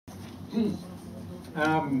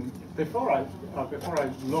Before I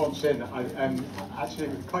launch in, actually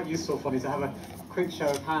it was quite useful for me to have a quick show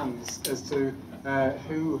of hands as to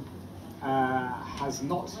who has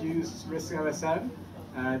not used RISC OSM.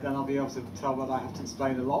 Then I'll be able to tell whether I have to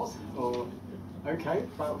explain a lot or okay,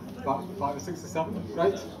 about 5 or 6 or 7.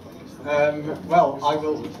 Great. Well, I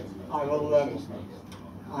will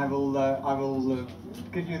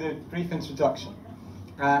give you the brief introduction.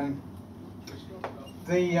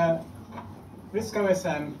 The RISC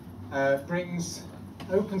OSM brings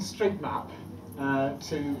OpenStreetMap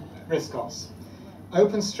to RISC-OS.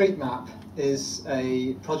 OpenStreetMap is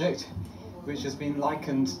a project which has been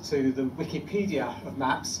likened to the Wikipedia of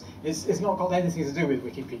maps. It's not got anything to do with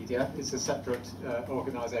Wikipedia, it's a separate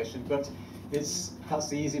organisation, but that's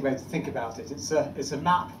the easy way to think about it. It's a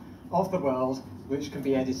map of the world which can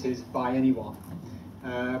be edited by anyone.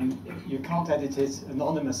 You can't edit it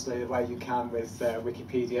anonymously the way you can with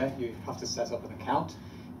Wikipedia. You have to set up an account,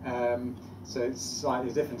 so it's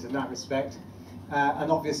slightly different in that respect.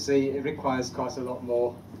 And obviously it requires quite a lot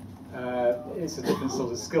more, it's a different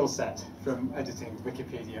sort of skill set from editing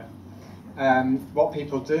Wikipedia. What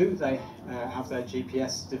people do, they have their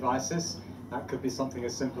GPS devices. That could be something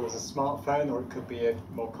as simple as a smartphone, or it could be a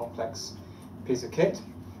more complex piece of kit.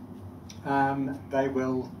 They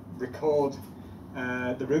will record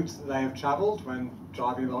the route that they have travelled when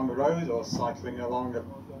driving along the road or cycling along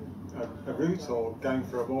a route or going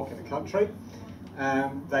for a walk in the country.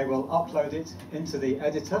 They will upload it into the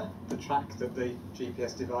editor, the track that the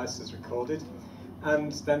GPS device has recorded,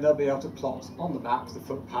 and then they'll be able to plot on the map the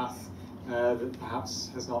footpath that perhaps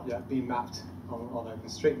has not yet been mapped on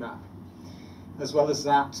OpenStreetMap. As well as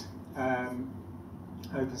that,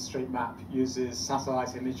 OpenStreetMap uses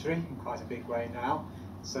satellite imagery in quite a big way now.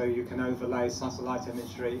 So you can overlay satellite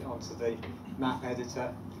imagery onto the map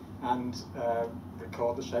editor and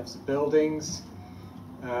record the shapes of buildings.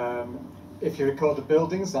 If you record the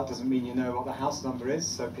buildings, that doesn't mean you know what the house number is,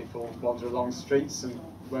 so people wander along streets and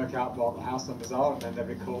work out what the house numbers are, and then they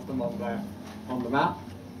record them on the map.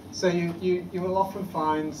 So you will often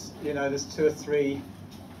find, there's 2 or 3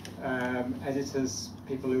 editors,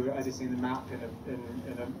 people who are editing the map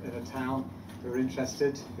in a town who are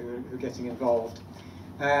interested, who are getting involved.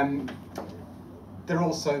 There are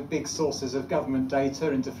also big sources of government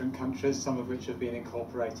data in different countries, some of which have been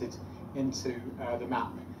incorporated into the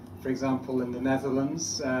map. For example, in the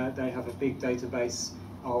Netherlands, they have a big database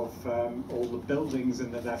of all the buildings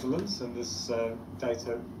in the Netherlands, and there's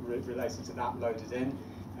data related to that loaded in.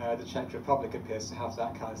 The Czech Republic appears to have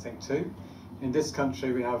that kind of thing too. In this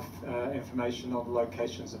country, we have information on the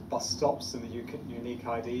locations of bus stops and the unique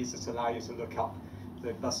IDs that allow you to look up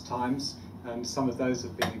the bus times, and some of those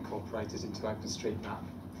have been incorporated into OpenStreetMap.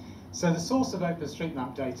 So the source of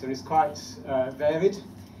OpenStreetMap data is quite varied.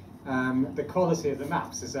 The quality of the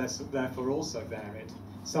maps is therefore also varied.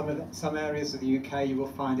 Some areas of the UK you will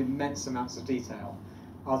find immense amounts of detail.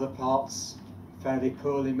 Other parts fairly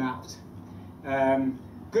poorly mapped.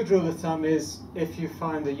 Good rule of thumb is if you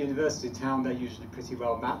find a university town, they're usually pretty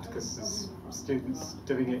well mapped because there's students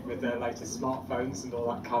doing it with their latest smartphones and all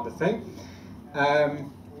that kind of thing.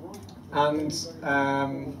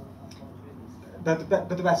 But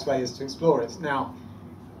the best way is to explore it. Now,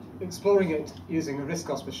 exploring it using a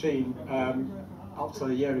RISC-OS machine up to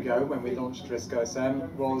a year ago when we launched RISC OSM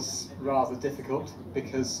was rather difficult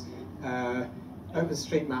because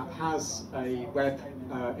OpenStreetMap has a web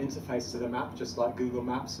interface to the map, just like Google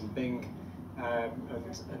Maps and Bing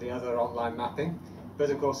and the other online mapping. But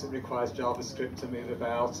of course it requires JavaScript to move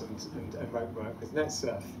about and won't work with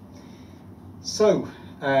NetSurf. So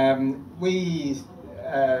we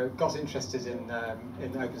got interested in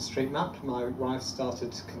OpenStreetMap. My wife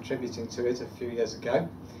started contributing to it a few years ago,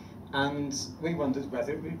 and we wondered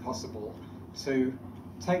whether it would be possible to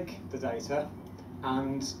take the data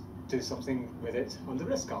and do something with it under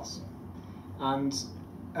RISC-OS. And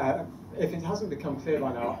if it hasn't become clear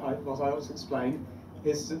by now, what I ought to explain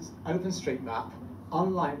is that OpenStreetMap,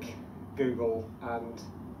 unlike Google and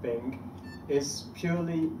Bing, is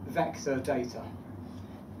purely vector data.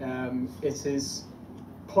 It is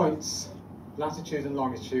points, latitude and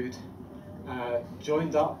longitude,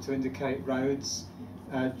 joined up to indicate roads,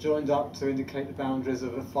 joined up to indicate the boundaries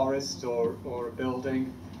of a forest or a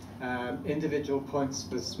building, individual points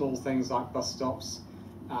for small things like bus stops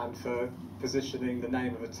and for positioning the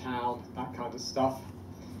name of a town, that kind of stuff.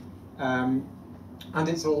 And it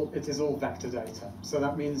is all vector data. So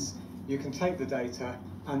that means you can take the data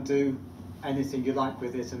and do anything you like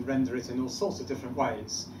with it and render it in all sorts of different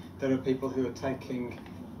ways. There are people who are taking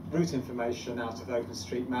route information out of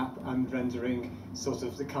OpenStreetMap and rendering sort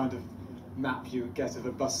of the kind of map you get of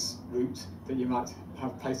a bus route that you might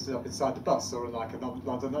have pasted up inside the bus, or like a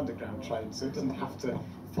London Underground train. So it doesn't have to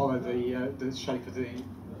follow the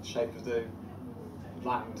shape of the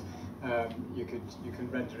land. You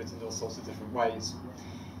can render it in all sorts of different ways.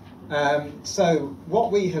 So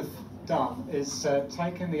what we have done is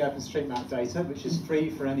taken the OpenStreetMap data, which is free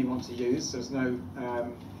for anyone to use. There's no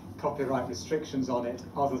copyright restrictions on it,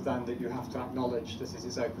 other than that you have to acknowledge that it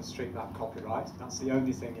is OpenStreetMap copyright. That's the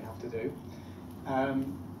only thing you have to do.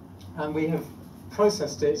 And we have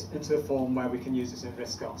processed it into a form where we can use it in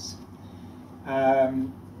RISC-OS.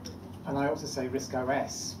 And I ought to say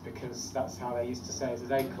RISC-OS, because that's how they used to say it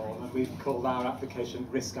at Acorn, and we've called our application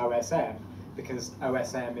RISC-OSM, because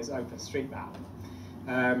OSM is OpenStreetMap.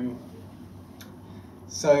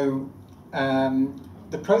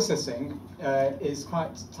 The processing is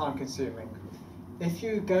quite time-consuming. If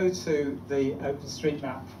you go to the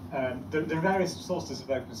OpenStreetMap, there are various sources of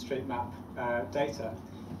OpenStreetMap data,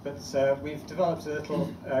 but we've developed a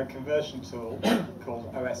little conversion tool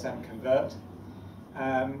called OSM Convert.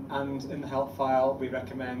 And in the help file, we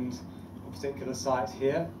recommend a particular site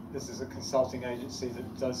here. This is a consulting agency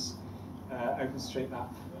that does OpenStreetMap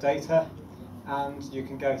data, and you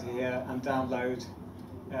can go to here and download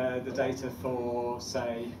the data for,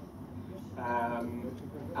 say,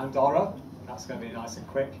 Andorra. That's going to be nice and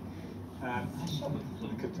quick.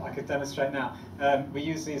 I could demonstrate now. We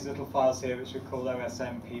use these little files here, which we call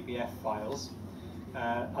OSM PBF files.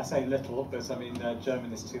 I say little, but I mean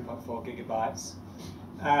German is 2.4 gigabytes.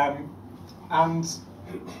 And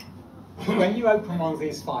when you open one of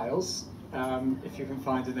these files, if you can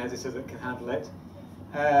find an editor that can handle it,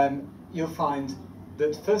 you'll find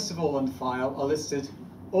that first of all on the file are listed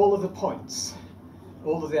all of the points,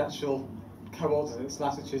 all of the actual coordinates,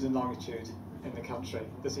 latitude and longitude in the country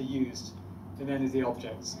that are used in any of the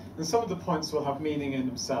objects. And some of the points will have meaning in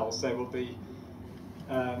themselves. They will be,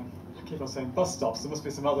 I keep on saying bus stops, there must be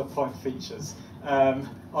some other point features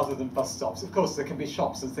other than bus stops. Of course, there can be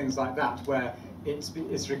shops and things like that where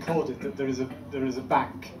it's recorded that there is a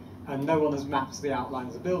bank, and no one has mapped the outline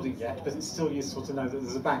of the building yet, but it's still useful to know that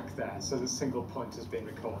there's a bank there, so the single point has been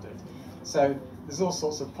recorded. So there's all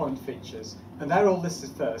sorts of point features, and they're all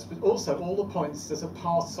listed first, but also all the points that are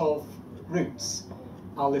part of routes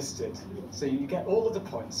are listed. So you get all of the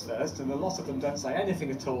points first, and a lot of them don't say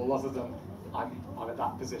anything at all other than I'm at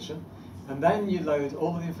that position. And then you load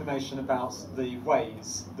all of the information about the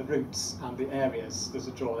ways, the routes, and the areas that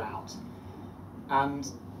are drawn out. And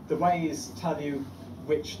the ways tell you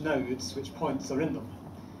which nodes, which points are in them.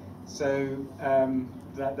 So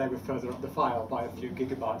that they were further up the file by a few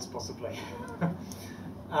gigabytes, possibly.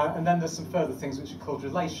 And then there's some further things which are called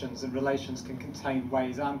relations, and relations can contain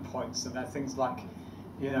ways and points, and they're things like,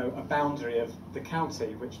 you know, a boundary of the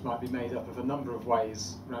county, which might be made up of a number of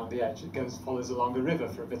ways around the edge. It follows along a river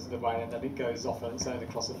for a bit of the way, and then it goes off on its own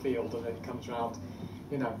across a field, and then it comes round,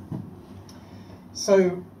 you know.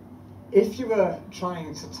 So if you were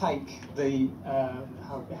trying to take the,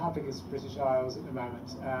 how big is British Isles at the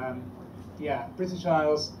moment? Yeah, British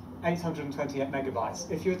Isles, 828 megabytes.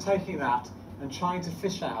 If you were taking that and trying to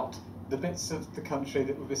fish out the bits of the country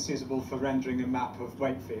that would be suitable for rendering a map of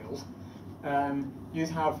Wakefield, you'd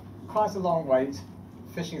have quite a long wait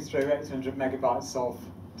fishing through 800 megabytes of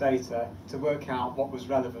data to work out what was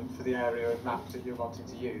relevant for the area of map that you're wanting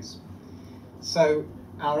to use. So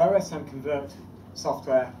our OSM Convert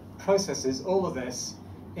software processes all of this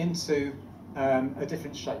into a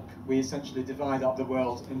different shape. We essentially divide up the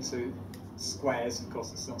world into squares. Of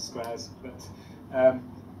course, it's not squares, but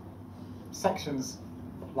sections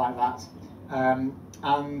like that.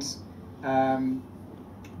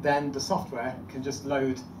 Then the software can just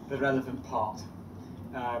load the relevant part.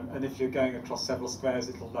 And if you're going across several squares,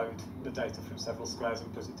 it'll load the data from several squares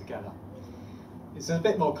and put it together. It's a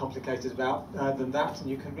bit more complicated than that, and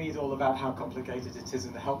you can read all about how complicated it is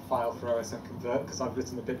in the help file for OSM Convert, because I've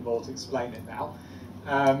written a bit more to explain it now.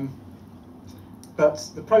 But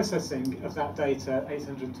the processing of that data,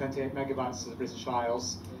 828 megabytes of the British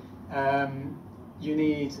Isles, you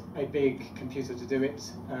need a big computer to do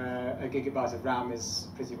it. A gigabyte of RAM is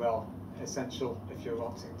pretty well essential if you're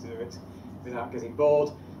wanting to do it without getting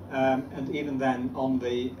bored. And even then, on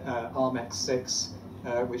the ARMX6,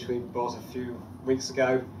 which we bought a few weeks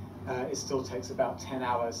ago, it still takes about 10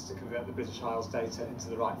 hours to convert the British Isles data into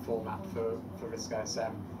the right format for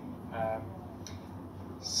RISC-OSM.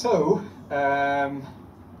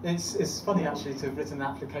 It's funny actually to have written an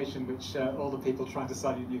application which all the people trying to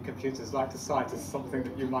sell you new computers like to cite as something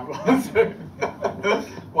that you might want to,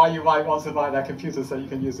 why you might want to buy their computer so you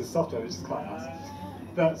can use this software, which is quite nice.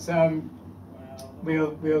 But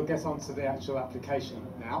we'll get on to the actual application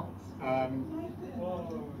now. now.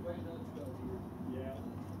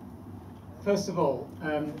 First of all,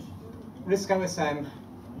 RISC OSM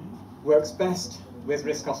works best with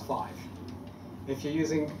RISC-OS 5. If you're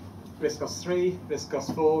using RISC-OS 3, RISC-OS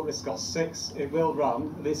 4, RISC-OS 6, it will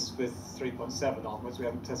run, at least with 3.7 onwards. We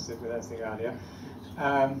haven't tested it with anything earlier.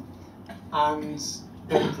 And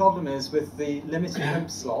the problem is with the limited WIMP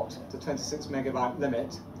slot, the 26 megabyte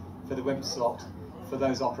limit for the WIMP slot for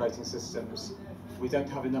those operating systems, we don't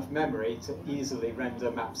have enough memory to easily render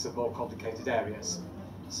maps of more complicated areas.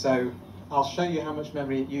 So I'll show you how much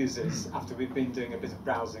memory it uses after we've been doing a bit of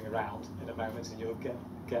browsing around in a moment, and you'll get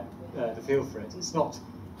the feel for it. It's not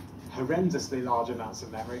horrendously large amounts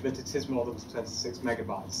of memory, but it is more than 26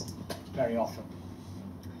 megabytes very often.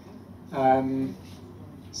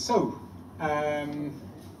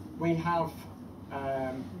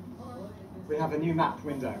 We have a new map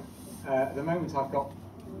window. At the moment, I've got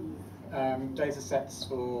data sets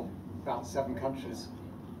for about 7 countries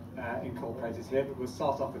incorporated here, but we'll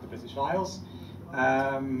start off with the British Isles,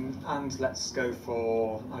 and let's go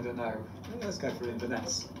for, I don't know, let's go for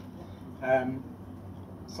Inverness.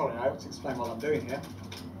 Sorry, I have to explain what I'm doing here.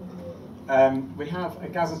 We have a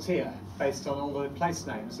gazetteer based on all the place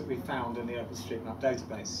names that we found in the OpenStreetMap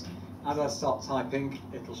database. As I start typing,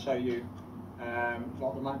 it'll show you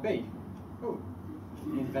what there might be. Oh,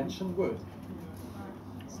 Invention Wood.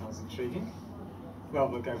 Sounds intriguing. Well,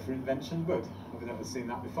 we'll go for Invention Wood. I've never seen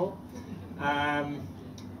that before.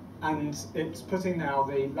 And it's putting now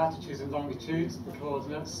the latitudes and longitudes, the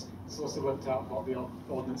coordinates. It's also worked out what the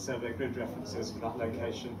Ordnance Survey grid reference is for that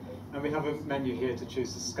location. And we have a menu here to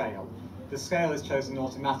choose the scale. The scale is chosen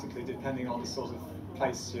automatically depending on the sort of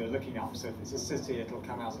place you're looking up. So if it's a city, it'll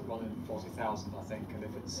come out at 1 in 40,000, I think. And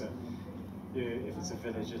if it's a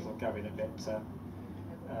village, it'll go in a bit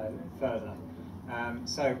further.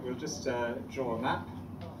 So we'll just draw a map.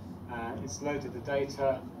 It's loaded the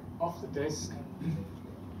data off the disk.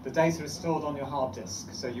 The data is stored on your hard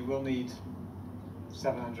disk, so you will need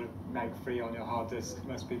 700 meg free on your hard disk.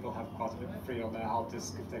 Most people have quite a bit free on their hard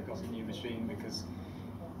disk if they've got a new machine, because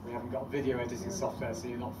we haven't got video editing software, so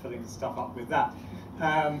you're not filling the stuff up with that.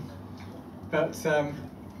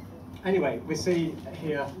 Anyway, we see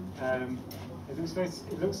here, it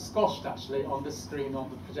looks squashed actually on this screen, on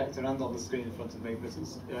the projector and on the screen in front of me, but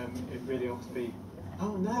it really ought to be.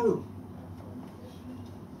 Oh no!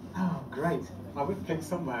 Oh great! I would pick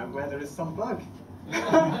somewhere where there is some bug.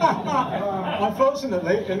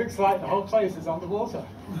 Unfortunately, it looks like the whole place is underwater.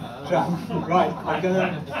 Right,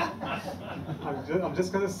 I'm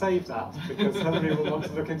just going to save that because somebody will want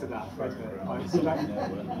to look into that. Wait a minute. I expect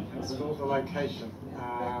it's called the location.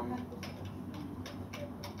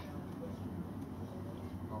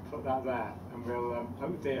 I'll put that there, and we'll.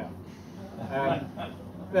 Oh dear.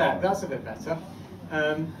 There, that's a bit better.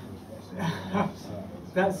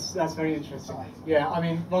 That's very interesting. Yeah, I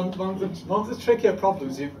mean, one of the trickier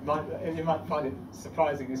problems you might find it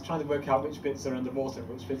surprising is trying to work out which bits are underwater and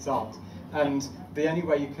which bits aren't. And the only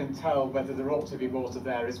way you can tell whether there ought to be water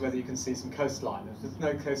there is whether you can see some coastline. If there's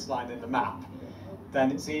no coastline in the map,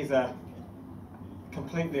 then it's either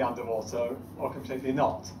completely underwater or completely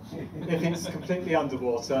not. If it's completely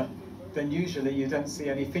underwater, then usually you don't see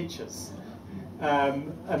any features.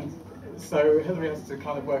 And so Hilary has to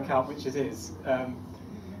kind of work out which it is.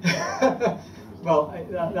 Well,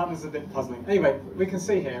 that was a bit puzzling. Anyway, we can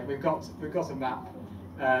see here we've got a map.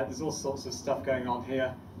 There's all sorts of stuff going on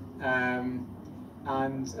here, and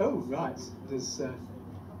oh right, there's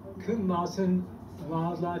Coombe Martin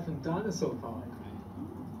Wildlife and Dinosaur Park.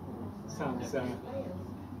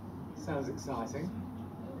 Sounds exciting.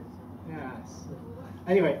 Yes.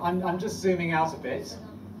 Anyway, I'm just zooming out a bit.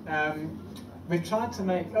 We've tried to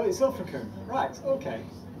make. Oh, it's Ilfracombe. Right. Okay.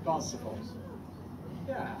 Advanced support.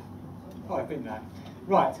 Yeah. Oh, I've been there.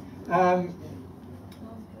 Right.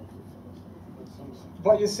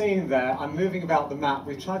 What you're seeing there, I'm moving about the map.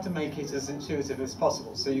 We've tried to make it as intuitive as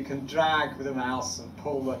possible, so you can drag with a mouse and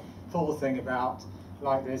pull the thing about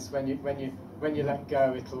like this. When you let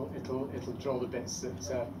go, it'll draw the bits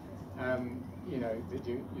that you know that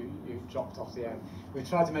you dropped off the end. We've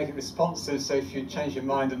tried to make it responsive, so if you change your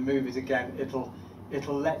mind and move it again, it'll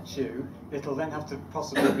let you. It'll then have to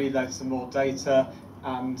possibly reload some more data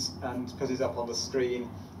and put it up on the screen.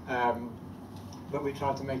 But we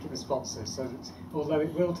tried to make it responsive, so that although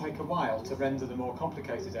it will take a while to render the more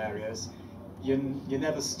complicated areas, you're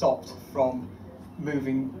never stopped from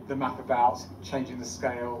moving the map about, changing the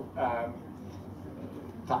scale,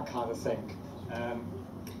 that kind of thing.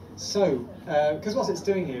 Because what it's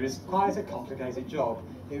doing here is quite a complicated job.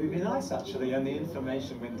 It would be nice actually in the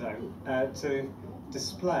information window to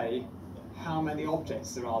display how many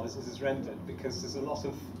objects there are that it has rendered, because there's a lot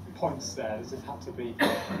of points there that have had to be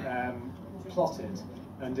plotted.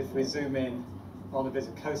 And if we zoom in on a bit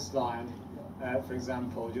of coastline, for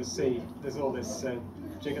example, you'll see there's all this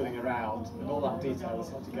jiggling around, and all that detail has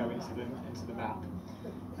had to go into the map.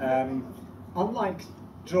 Unlike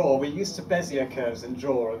Draw, we used to Bezier curves in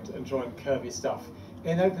Draw and drawing curvy stuff.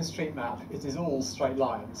 In OpenStreetMap, it is all straight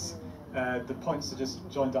lines. The points are just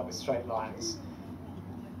joined up with straight lines.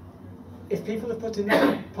 If people have put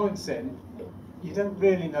enough points in, you don't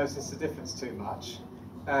really notice the difference too much.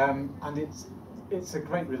 And it's a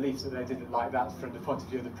great relief that they did it like that from the point of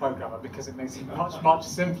view of the programmer, because it makes it much, much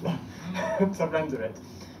simpler to render it.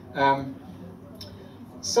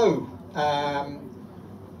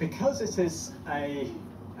 Because it is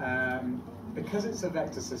because it's a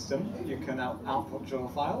vector system, you can output draw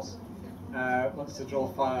files. Once the draw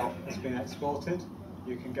file has been exported,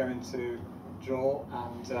 you can go into Draw,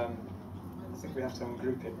 and I think we have to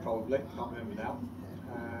ungroup it probably, can't remember now.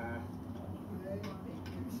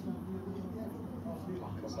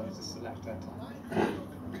 Because I need to select that time.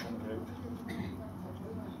 Ungroup.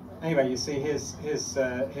 Anyway, you see here's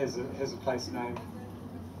a place name,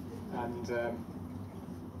 and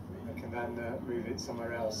I can then move it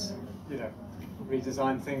somewhere else. You know,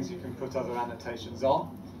 redesign things. You can put other annotations on.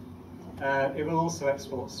 It will also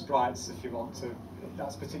export sprites if you want to.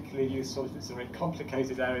 That's particularly useful if it's a very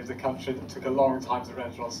complicated area of the country that took a long time to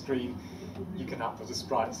render on screen. You can output a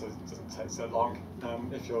sprite so it doesn't take so long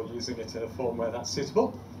if you're using it in a form where that's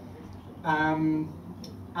suitable. And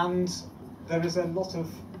there is a lot of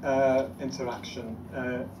interaction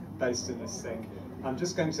based in this thing. I'm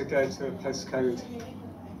just going to go to a postcode.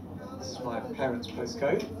 This is my parents'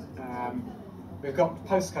 postcode. We've got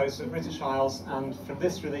postcodes for the British Isles, and from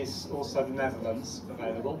this release also the Netherlands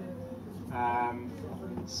available.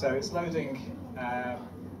 So it's loading an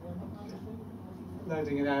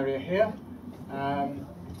area here. And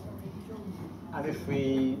if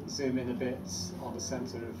we zoom in a bit on the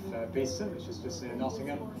centre of Beeston, which is just near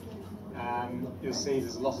Nottingham, you'll see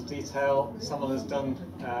there's a lot of detail. Someone has done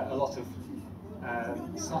a lot of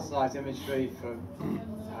satellite imagery for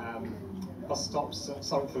bus stops,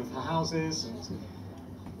 sorry, for houses. And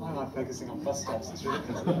why am I focusing on bus stops? It's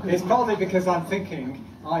ridiculous. It's probably because I'm thinking,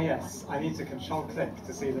 ah yes, I need to control click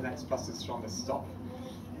to see the next bus's strongest stop.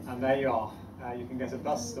 And there you are. You can get a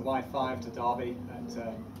bus, the Y5 to Derby at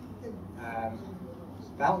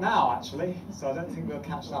about now actually, so I don't think we'll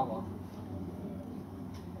catch that one.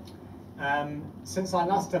 Since I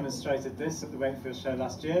last demonstrated this at the Wakefield show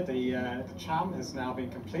last year, the tram has now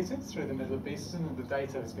been completed through the middle of Beeston, and the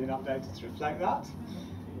data has been updated to reflect that.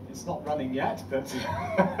 It's not running yet, but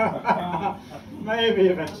maybe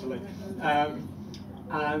eventually.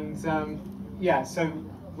 Yeah, so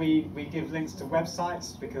we give links to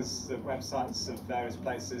websites, because the websites of various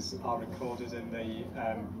places are recorded in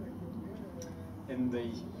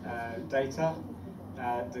the data.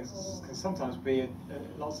 There can sometimes be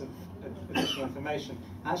lots of additional information.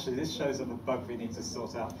 Actually, this shows up a bug we need to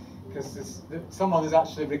sort out, because someone has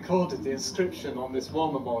actually recorded the inscription on this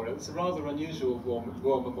war memorial. It's a rather unusual war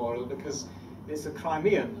memorial, because it's a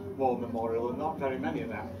Crimean war memorial, and not very many of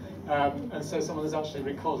them. And so someone has actually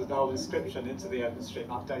recorded the whole inscription into the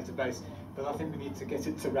OpenStreetMap database, but I think we need to get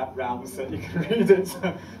it to wrap round so that you can read it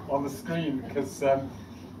on the screen, because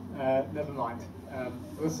never mind.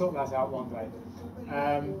 We'll sort that out one day.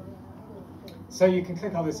 So you can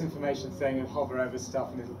click on this information thing and hover over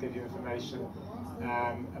stuff, and it'll give you information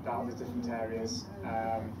about the different areas,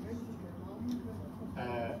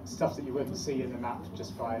 stuff that you wouldn't see in the map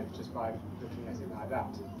just by looking at it like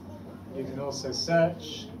that. You can also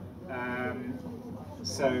search.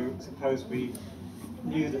 So suppose we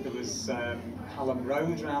knew that there was Hallam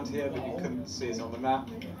Road around here, but you couldn't see it on the map.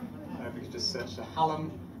 We could just search for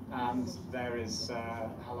Hallam, and there is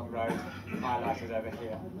Hallam Road highlighted over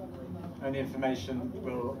here. And the information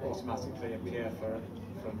will automatically appear for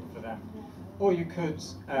them. Or you could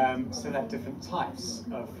select different types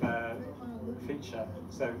of feature.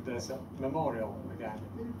 So there's a memorial again,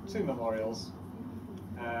 2 memorials.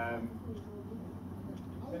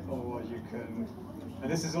 Or you can,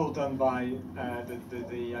 and this is all done by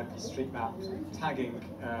the OpenStreetMap tagging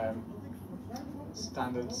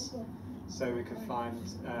standards. So we could find,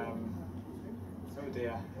 oh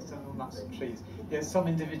dear, some maps of trees. Yes, some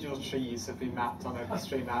individual trees have been mapped on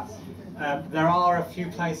OpenStreetMap. There are a few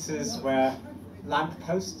places where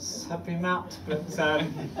lampposts have been mapped, but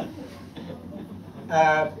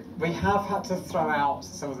we have had to throw out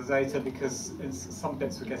some of the data because some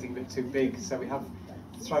bits were getting a bit too big, so we have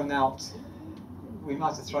thrown out, we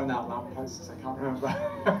might have thrown out lampposts, I can't remember.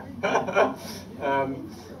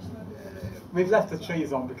 we've left the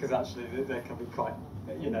trees on because actually they can be quite,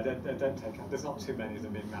 you know, they don't take up. There's not too many of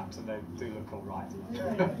them being mapped, and they do look all right.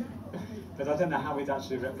 But I don't know how we'd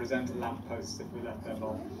actually represent a lamppost if we left them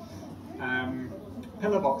on.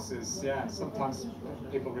 Pillar boxes, yeah. Sometimes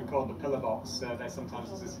people record the pillar box. They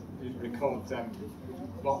sometimes just record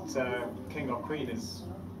what king or queen is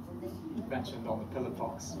mentioned on the pillar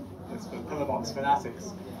box. It's for pillar box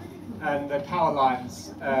fanatics. And the power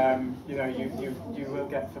lines, you know, you will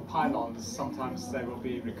get for pylons. Sometimes they will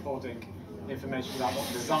be recording information about what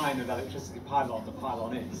design of electricity the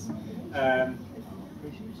pylon is.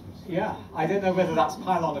 Yeah, I don't know whether that's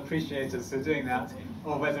pylon appreciators who are doing that,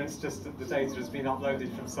 or whether it's just that the data has been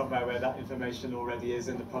uploaded from somewhere where that information already is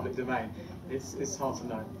in the public domain. It's hard to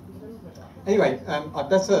know. Anyway, I'd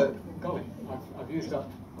better, golly, I've used up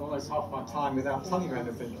almost half my time without telling you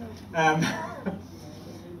anything.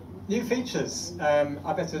 New features.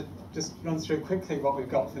 I better just run through quickly what we've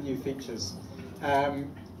got for new features. I'll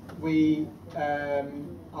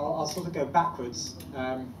sort of go backwards.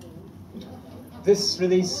 This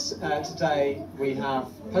release today, we have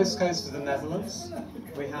postcodes for the Netherlands.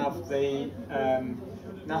 We have the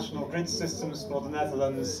national grid systems for the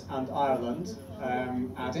Netherlands and Ireland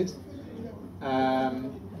added.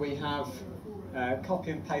 We have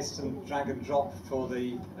copy and paste and drag and drop for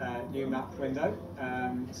the new map window.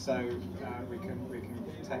 So we can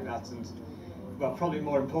take that and, well, probably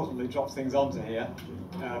more importantly, drop things onto here.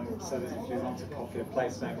 So that if you want to copy a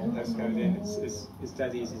place name or postcode in, it's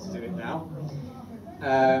dead easy to do it now.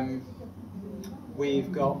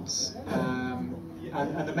 We've got,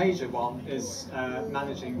 and the major one is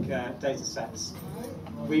managing data sets.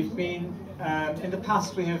 We've been, in the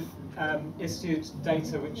past we have issued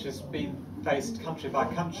data which has been based country by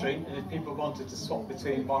country, and if people wanted to swap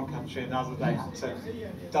between one country and another, they had to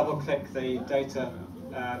double-click the data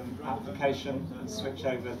application and switch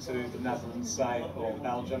over to the Netherlands, say, or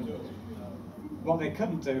Belgium. What they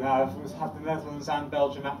couldn't do, however, was have the Netherlands and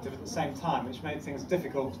Belgium active at the same time, which made things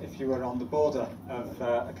difficult if you were on the border of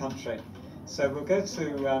a country. So we'll go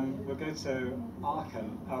to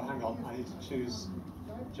Aachen. Oh, hang on, I need to choose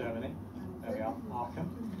Germany. There we are, Aachen,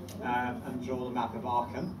 and draw the map of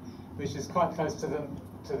Aachen, which is quite close to the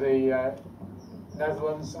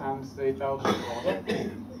Netherlands and the Belgian border.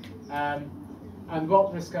 And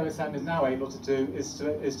what RISC OSM is now able to do is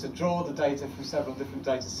to draw the data from several different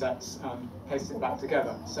data sets and paste it back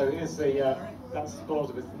together. So here's that's the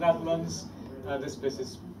border with the Netherlands. This bit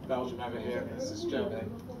is Belgium over here, and this is Germany.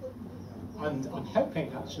 And I'm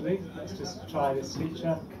hoping, actually, let's just try this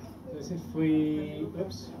feature, is if we,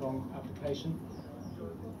 oops, wrong application.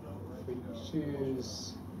 If we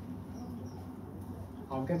choose,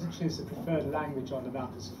 I'm going to choose the preferred language on the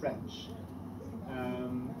map as French.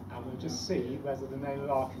 And we'll just see whether the name of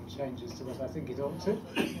Aachen changes to what I think it ought to.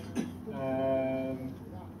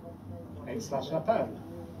 /Lapin.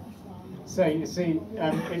 So you see,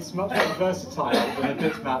 it's much more versatile than a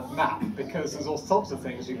bitmap map because there's all sorts of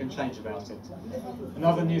things you can change about it.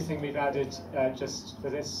 Another new thing we've added just for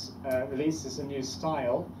this release is a new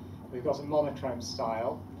style. We've got a monochrome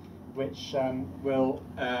style, which will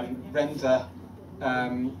render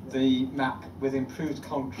the map with improved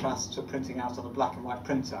contrast to printing out on a black and white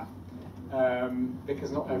printer,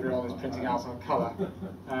 because not everyone is printing out on colour.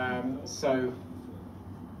 So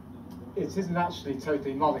it isn't actually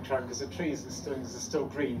totally monochrome because the trees and things are still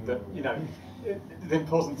green, but you know, the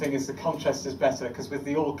important thing is the contrast is better, because with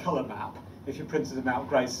the all colour map, if you printed them out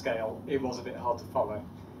grayscale, it was a bit hard to follow.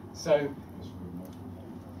 So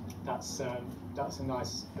that's a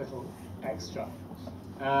nice little extra.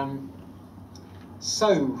 Those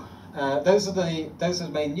are the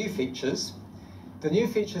main new features. The new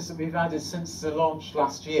features that we've added since the launch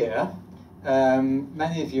last year,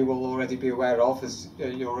 many of you will already be aware of as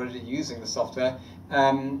you're already using the software,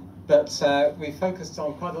 but we focused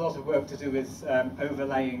on quite a lot of work to do with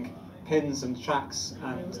overlaying pins and tracks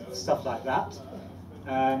and stuff like that.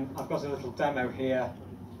 I've got a little demo here,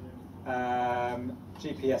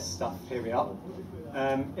 GPS stuff, here we are.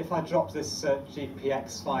 If I drop this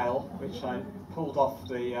GPX file, which I pulled off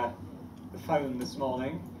the phone this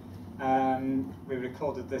morning, we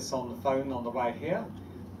recorded this on the phone on the way here,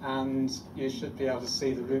 and you should be able to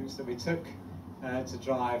see the routes that we took to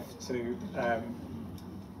drive to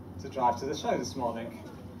the show this morning.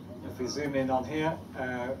 If we zoom in on here,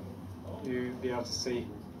 you'll be able to see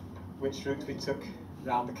which route we took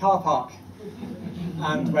around the car park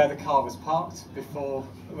and where the car was parked before.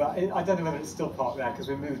 Well, I don't know whether it's still parked there because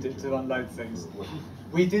we moved it to unload things.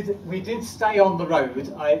 We did stay on the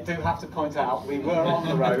road. I do have to point out we were on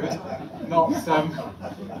the road. Not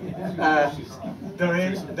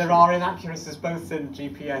there are inaccuracies both in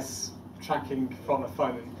GPS tracking from a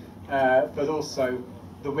phone, but also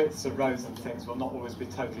the widths of roads and things will not always be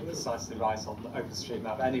totally precisely right on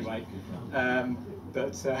OpenStreetMap anyway.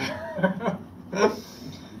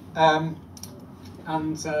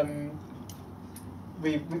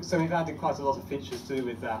 So we've added quite a lot of features to do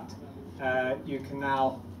with that. You can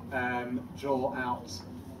now draw out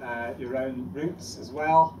your own routes as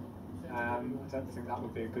well. I don't think that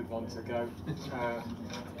would be a good one to go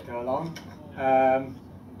along.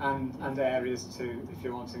 And areas too, if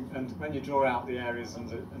you're wanting. And when you draw out the areas and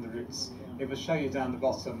the routes, it will show you down the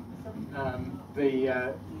bottom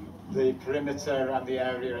the perimeter and the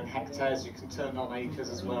area in hectares. You can turn on acres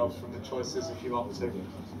as well from the choices if you want to.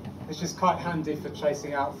 It's just quite handy for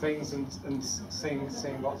tracing out things and seeing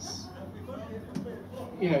what's,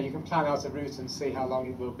 you know, you can plan out a route and see how long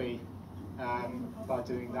it will be by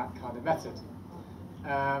doing that kind of method.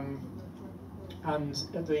 And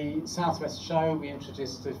at the Southwest show, we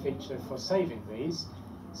introduced a feature for saving these.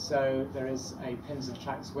 So there is a pins and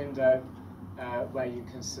tracks window where you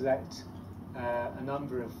can select a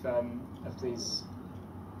number of these.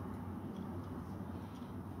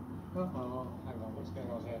 Hang on, what's going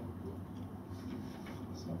on here?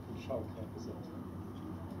 It's not control click, is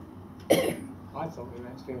it? I thought we were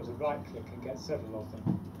meant to be able to right click and get several of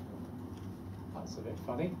them. That's a bit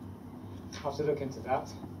funny. I'll have to look into that.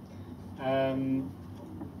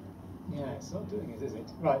 Yeah, it's not doing it, is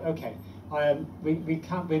it? Right, okay.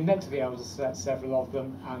 We're meant to be able to select several of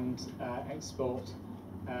them and export,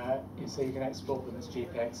 so you can export them as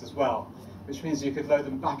GPX as well, which means you could load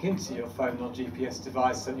them back into your phone or GPS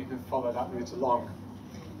device so that you can follow that route along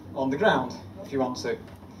on the ground if you want to.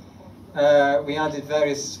 We added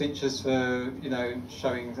various features for, you know,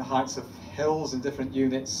 showing the heights of hills in different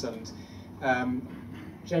units and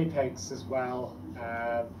JPEGs as well.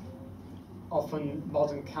 Often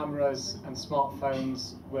modern cameras and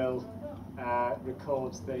smartphones will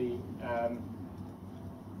record the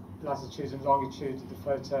latitude and longitude that the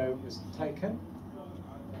photo was taken.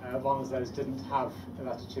 One of those didn't have the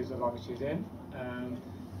latitude or longitude in,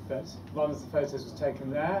 but one of the photos was taken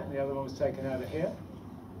there and the other one was taken over here.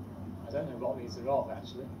 I don't know what these are of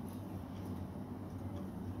actually.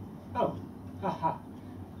 Oh, haha,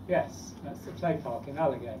 yes, that's the play park in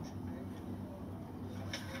Allagate.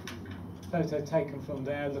 Photo taken from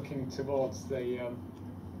there, looking towards the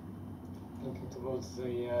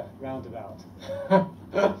roundabout.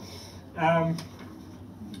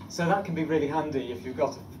 So that can be really handy if you've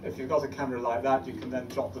got a camera like that. You can then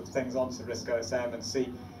drop the things onto RISC OSM and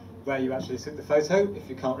see where you actually took the photo if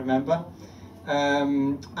you can't remember.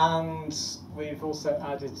 And we've also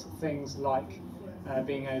added things like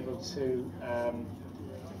being able to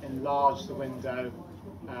enlarge the window.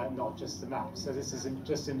 Not just the map. So this is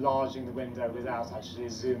just enlarging the window without actually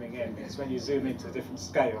zooming in, because when you zoom into different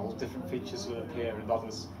scales, different features will appear and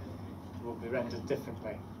others will be rendered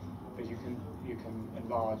differently. But you can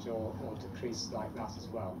enlarge or decrease like that as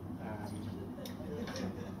well.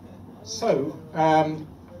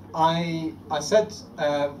 I said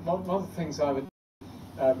one of the things I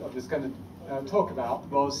was going to talk about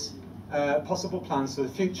was possible plans for the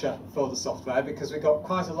future for the software, because we've got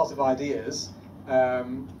quite a lot of ideas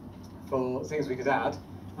for things we could add,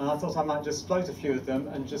 and I thought I might just float a few of them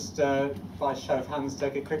and just by show of hands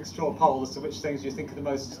take a quick straw poll as to which things you think are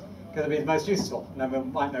going to be the most useful, and then we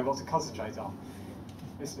might know what to concentrate on.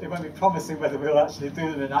 It won't be promising whether we'll actually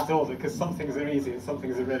do them in that order, because some things are easy and some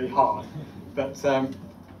things are really hard. But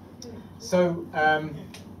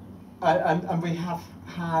and we have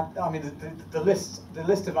had, I mean, the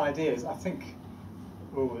list of ideas, I think.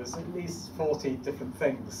 Oh, there's at least 40 different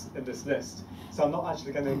things in this list, so I'm not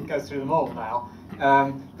actually going to go through them all now.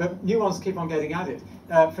 But new ones keep on getting added.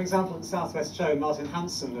 For example, at the Southwest show, Martin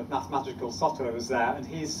Hansen of Mathematical Software was there, and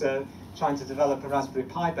he's trying to develop a Raspberry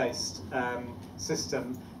Pi-based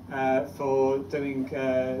system for doing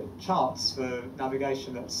charts for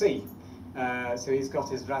navigation at sea. So he's got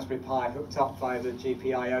his Raspberry Pi hooked up via the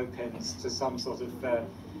GPIO pins to some sort of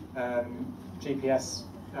GPS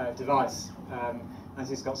device. And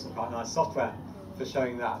he's got some quite nice software for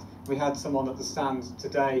showing that. We had someone at the stand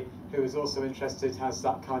today who was also interested, has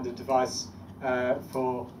that kind of device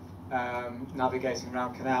for navigating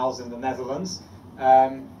around canals in the Netherlands.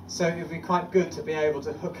 So it would be quite good to be able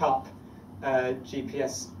to hook up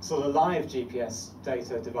GPS, sort of live GPS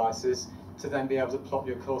data devices, to then be able to plot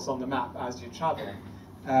your course on the map as you travel.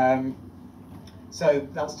 So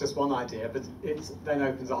that's just one idea, but it then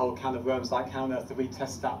opens a whole can of worms, like how on earth do we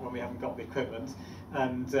test that when we haven't got the equipment?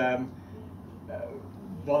 And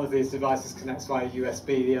one of these devices connects via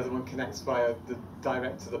USB, the other one connects via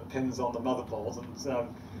direct to the pins on the motherboard, and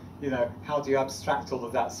how do you abstract all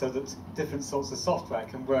of that so that different sorts of software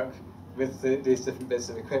can work with these different bits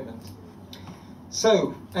of equipment.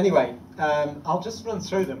 So anyway, I'll just run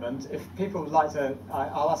through them, and if people would like to,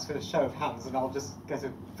 I'll ask for a show of hands, and I'll just get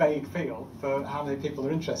a vague feel for how many people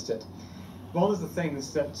are interested. One of the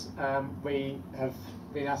things that we have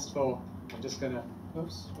been asked for, I'm just going to,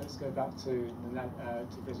 oops, let's go back to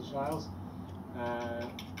to British Isles.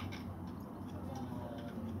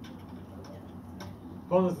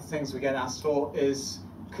 One of the things we get asked for is,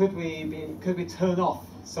 could we turn off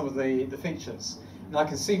some of the features? And I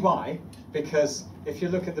can see why, because if you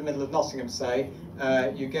look at the middle of Nottingham, say,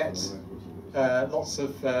 you get lots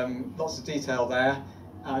of detail there,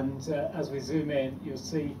 and as we zoom in, you'll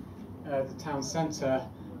see the town centre,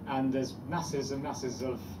 and there's masses and masses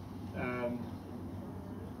of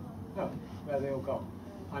oh, where they all gone?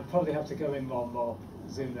 I'd probably have to go in one more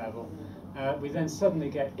zoom level. We then suddenly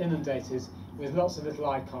get inundated with lots of little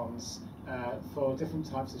icons for different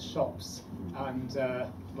types of shops and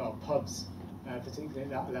well, pubs, particularly at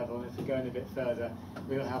that level. And if we go in a bit further,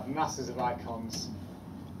 we'll have masses of icons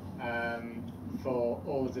for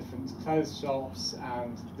all the different clothes shops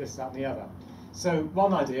and this, that, and the other. So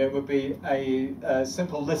one idea would be a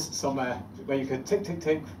simple list somewhere where you could tick, tick,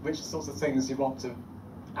 tick which sorts of things you want to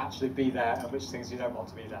actually be there and which things you don't want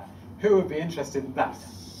to be there. Who would be interested in that?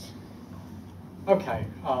 Okay,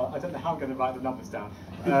 I don't know how I'm going to write the numbers down,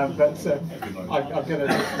 but I'm going to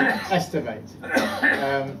estimate.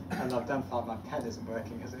 And I've done far my pen isn't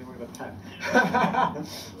working. Has anyone got a pen?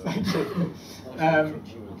 Thank you.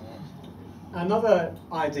 Another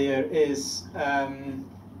idea is an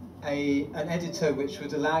editor which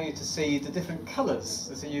would allow you to see the different colours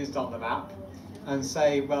that are used on the map and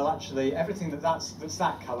say, well, actually, everything that's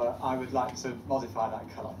that colour, I would like to modify that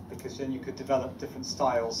colour, because then you could develop different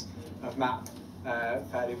styles of map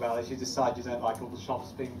fairly well. If you decide you don't like all the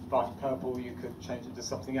shops being bright purple, you could change it to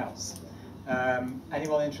something else.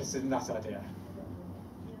 Anyone interested in that idea?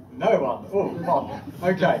 No one? Oh, one.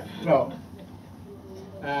 Okay, well.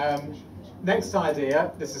 Next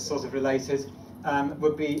idea, this is sort of related,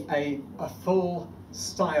 would be a full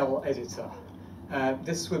style editor.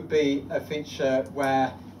 This would be a feature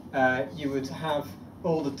where you would have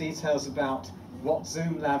all the details about what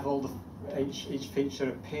zoom level each feature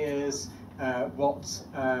appears, what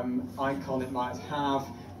icon it might have,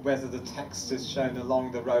 whether the text is shown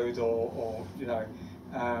along the road or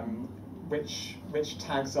which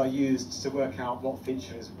tags are used to work out what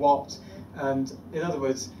feature is what. And in other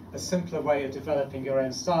words, a simpler way of developing your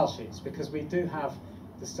own style sheets, because we do have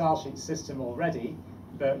the style sheet system already,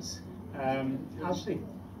 but actually,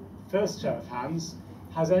 first show of hands,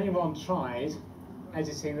 has anyone tried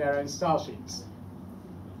editing their own style sheets?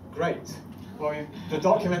 Great. Well, the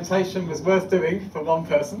documentation was worth doing for one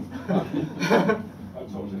person. I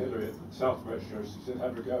talked to Hillary at South Berkshire, she said,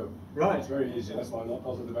 have a go. Right. It's very easy, that's why I'm not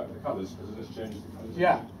bothered about the colours, because it just changes the colours.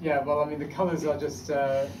 Yeah, well, I mean, the colours are just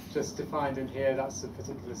defined in here. That's a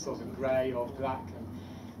particular sort of grey or black. And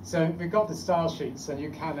so we've got the style sheets, and you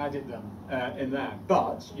can edit them in there.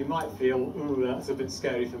 But you might feel, ooh, that's a bit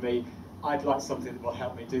scary for me. I'd like something that will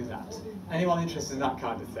help me do that. Anyone interested in that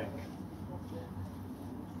kind of thing?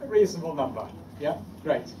 A reasonable number. Yeah,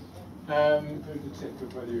 great. Include the tick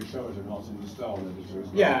of whether you show it or not in the style editor as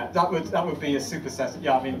well. Yeah, that would be a superset.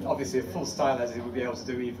 Yeah, I mean, obviously a full style editor would be able to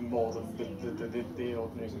do even more than the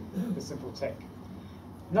ordinary, the simple tick.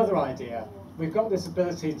 Another idea, we've got this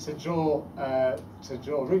ability to draw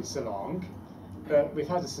routes along, but we've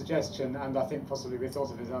had a suggestion, and I think possibly we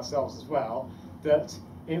thought of it ourselves as well, that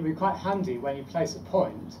it would be quite handy when you place a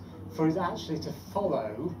point for it actually to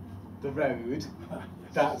follow the road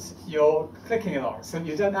that you're clicking along. So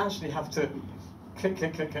you don't actually have to click,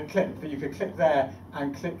 click, click, and click, but you could click there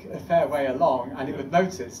and click a fair way along, and it would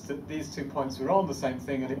notice that these 2 points were on the same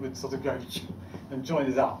thing, and it would sort of go and join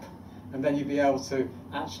it up. And then you'd be able to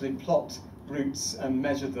actually plot routes and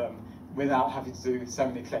measure them without having to do so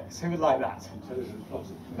many clicks. Who would like that? Intelligent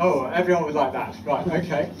plotting. Oh, everyone would like that. Right,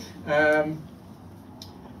 okay.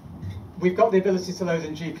 We've got the ability to load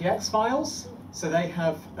in GPX files. So they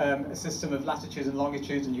have a system of latitude and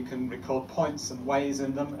longitude, and you can record points and ways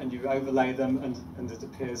in them, and you overlay them, and it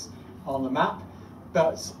appears on the map.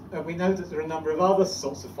 But we know that there are a number of other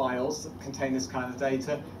sorts of files that contain this kind of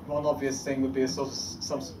data. One obvious thing would be a sort of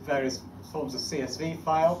some various forms of CSV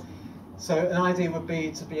file. So an idea would be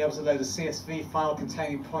to be able to load a CSV file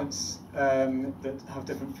containing points that have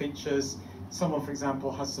different features. Someone, for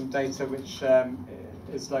example, has some data which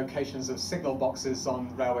is locations of signal boxes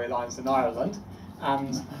on railway lines in Ireland,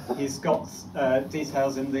 and he's got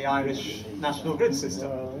details in the Irish national grid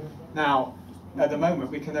system. Now, at the moment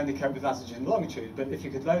we can only cope with latitude and longitude, but if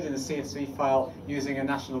you could load in a CSV file using a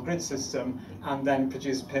national grid system and then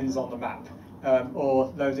produce pins on the map,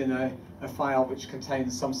 or load in a file which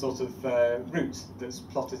contains some sort of route that's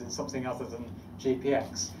plotted in something other than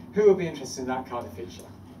GPX, who would be interested in that kind of feature?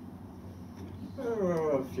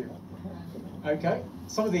 Oh, a few. Okay,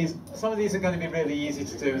 some of these are going to be really easy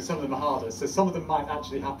to do, and some of them are harder. So some of them might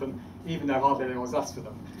actually happen, even though hardly anyone's asked for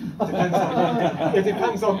them. It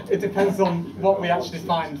depends on what we actually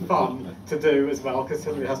find fun to do as well, because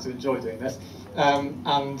somebody has to enjoy doing this. And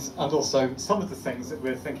also some of the things that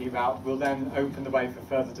we're thinking about will then open the way for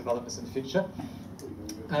further developments in the future.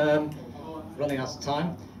 Running out of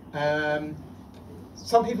time.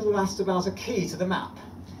 Some people have asked about a key to the map.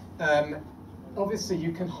 Obviously,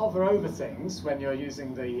 you can hover over things when you're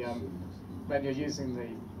using the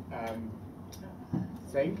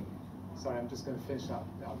thing. Sorry, I'm just going to finish that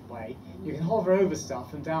out of the way. You can hover over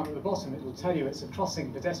stuff, and down at the bottom it will tell you it's a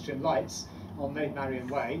crossing pedestrian lights on Maid Marian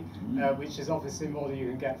Way, which is obviously more than you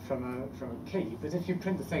can get from a key. But if you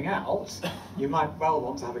print the thing out, you might well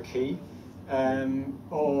want to have a key,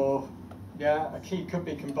 or a key could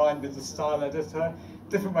be combined with the style editor.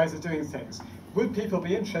 Different ways of doing things. Would people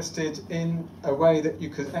be interested in a way that you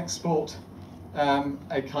could export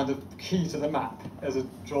a kind of key to the map as a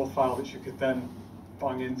draw file which you could then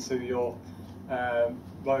bung into your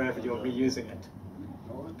wherever you're reusing it?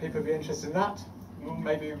 People would be interested in that?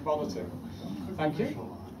 Maybe one or two. Thank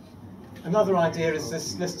you. Another idea is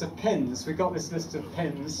this list of pins. We've got this list of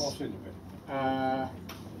pins. Which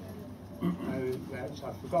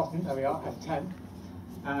I've forgotten. There we are,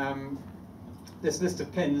 F10. This list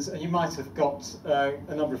of pins, and you might have got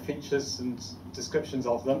a number of features and descriptions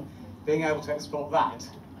of them. Being able to export that,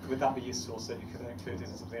 would that be useful so you could include it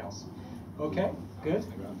in something else? Okay, good.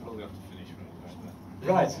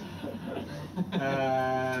 Right.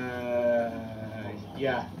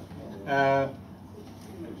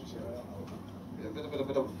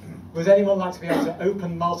 Would anyone like to be able to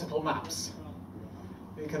open multiple maps?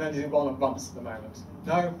 You can only do one at once at the moment.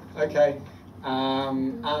 No? Okay.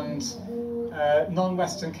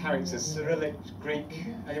 Non-Western characters, Cyrillic, Greek,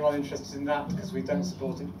 anyone interested in that? Because we don't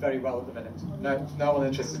support it very well at the minute. No one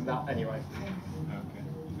interested in that anyway.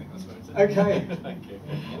 Okay. Thank you.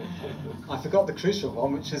 I forgot the crucial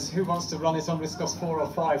one, which is who wants to run it on RISC 4 or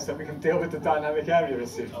 5 so we can deal with the dynamic area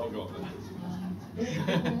issue? Oh, God.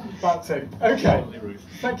 That too. Okay.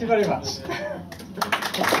 Thank you very much.